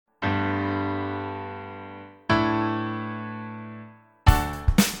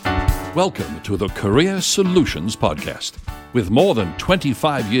Welcome to the Career Solutions Podcast. With more than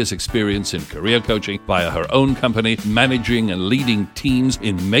 25 years' experience in career coaching via her own company, managing and leading teams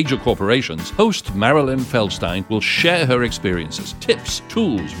in major corporations, host Marilyn Feldstein will share her experiences, tips,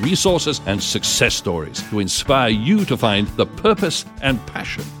 tools, resources, and success stories to inspire you to find the purpose and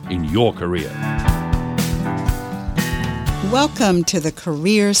passion in your career. Welcome to the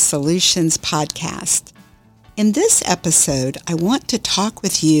Career Solutions Podcast. In this episode, I want to talk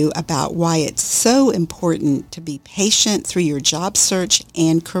with you about why it's so important to be patient through your job search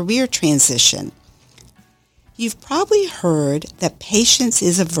and career transition. You've probably heard that patience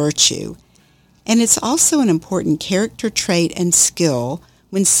is a virtue, and it's also an important character trait and skill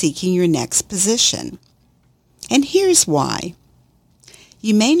when seeking your next position. And here's why.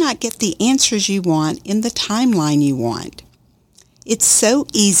 You may not get the answers you want in the timeline you want. It's so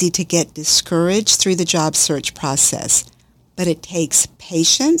easy to get discouraged through the job search process, but it takes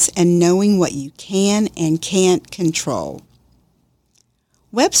patience and knowing what you can and can't control.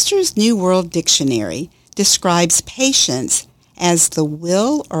 Webster's New World Dictionary describes patience as the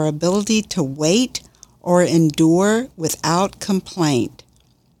will or ability to wait or endure without complaint,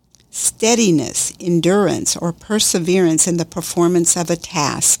 steadiness, endurance, or perseverance in the performance of a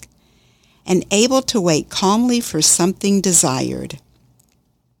task, and able to wait calmly for something desired.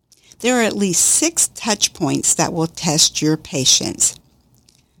 There are at least 6 touch points that will test your patience.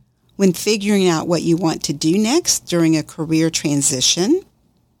 When figuring out what you want to do next during a career transition,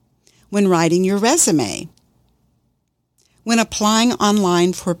 when writing your resume, when applying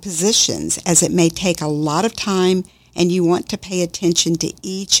online for positions, as it may take a lot of time and you want to pay attention to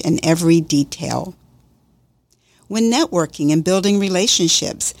each and every detail, when networking and building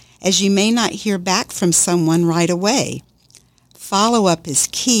relationships, as you may not hear back from someone right away. Follow-up is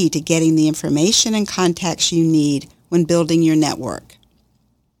key to getting the information and contacts you need when building your network.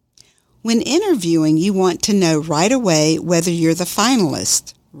 When interviewing, you want to know right away whether you're the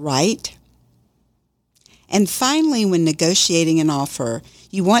finalist, right? And finally, when negotiating an offer,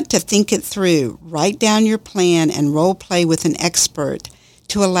 you want to think it through, write down your plan, and role play with an expert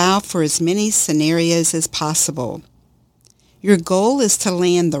to allow for as many scenarios as possible. Your goal is to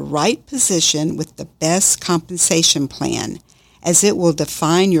land the right position with the best compensation plan, as it will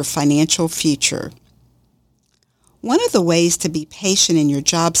define your financial future. One of the ways to be patient in your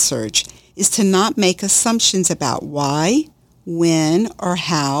job search is to not make assumptions about why, when, or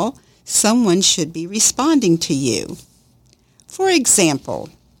how someone should be responding to you. For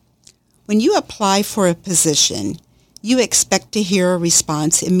example, when you apply for a position, you expect to hear a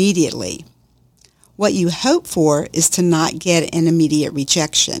response immediately. What you hope for is to not get an immediate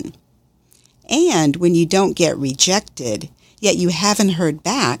rejection. And when you don't get rejected, yet you haven't heard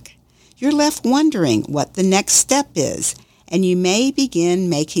back, you're left wondering what the next step is, and you may begin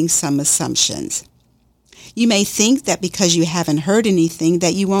making some assumptions. You may think that because you haven't heard anything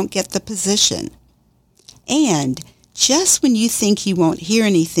that you won't get the position. And just when you think you won't hear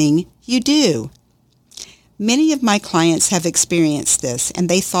anything, you do. Many of my clients have experienced this, and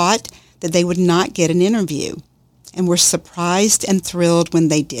they thought that they would not get an interview, and were surprised and thrilled when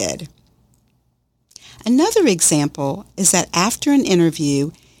they did. Another example is that after an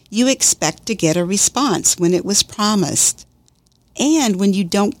interview, you expect to get a response when it was promised. And when you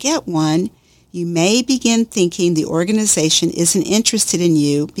don't get one, you may begin thinking the organization isn't interested in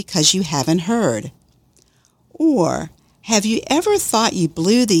you because you haven't heard. Or, have you ever thought you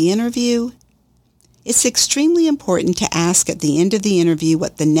blew the interview? It's extremely important to ask at the end of the interview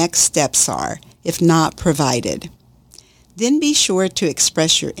what the next steps are, if not provided. Then be sure to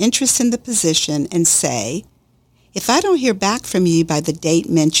express your interest in the position and say, if I don't hear back from you by the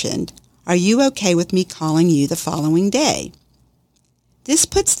date mentioned, are you okay with me calling you the following day? This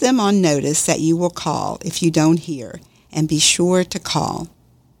puts them on notice that you will call if you don't hear, and be sure to call.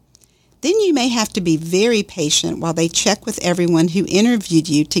 Then you may have to be very patient while they check with everyone who interviewed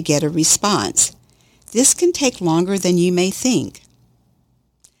you to get a response. This can take longer than you may think.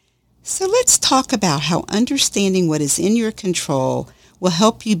 So let's talk about how understanding what is in your control will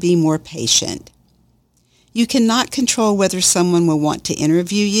help you be more patient. You cannot control whether someone will want to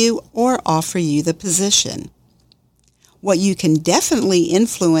interview you or offer you the position. What you can definitely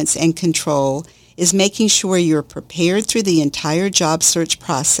influence and control is making sure you're prepared through the entire job search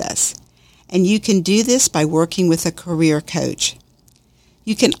process, and you can do this by working with a career coach.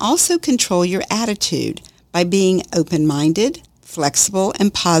 You can also control your attitude by being open-minded, flexible,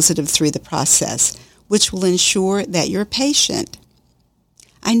 and positive through the process, which will ensure that you're patient.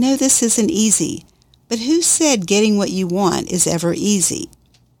 I know this isn't easy, but who said getting what you want is ever easy?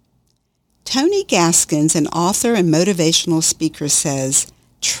 Tony Gaskins, an author and motivational speaker, says,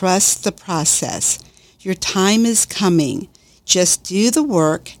 Trust the process. Your time is coming. Just do the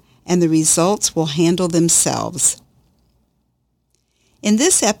work and the results will handle themselves. In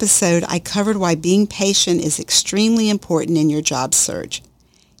this episode, I covered why being patient is extremely important in your job search.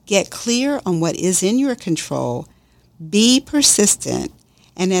 Get clear on what is in your control. Be persistent.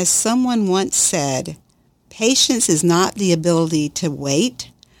 And as someone once said, patience is not the ability to wait,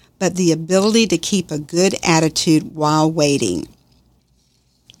 but the ability to keep a good attitude while waiting.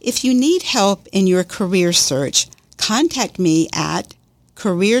 If you need help in your career search, contact me at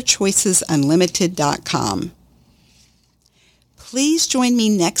careerchoicesunlimited.com. Please join me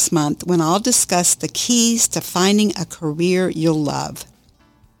next month when I'll discuss the keys to finding a career you'll love.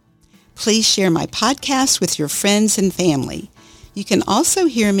 Please share my podcast with your friends and family. You can also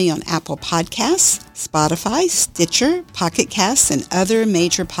hear me on Apple Podcasts, Spotify, Stitcher, Pocket Casts, and other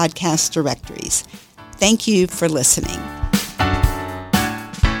major podcast directories. Thank you for listening.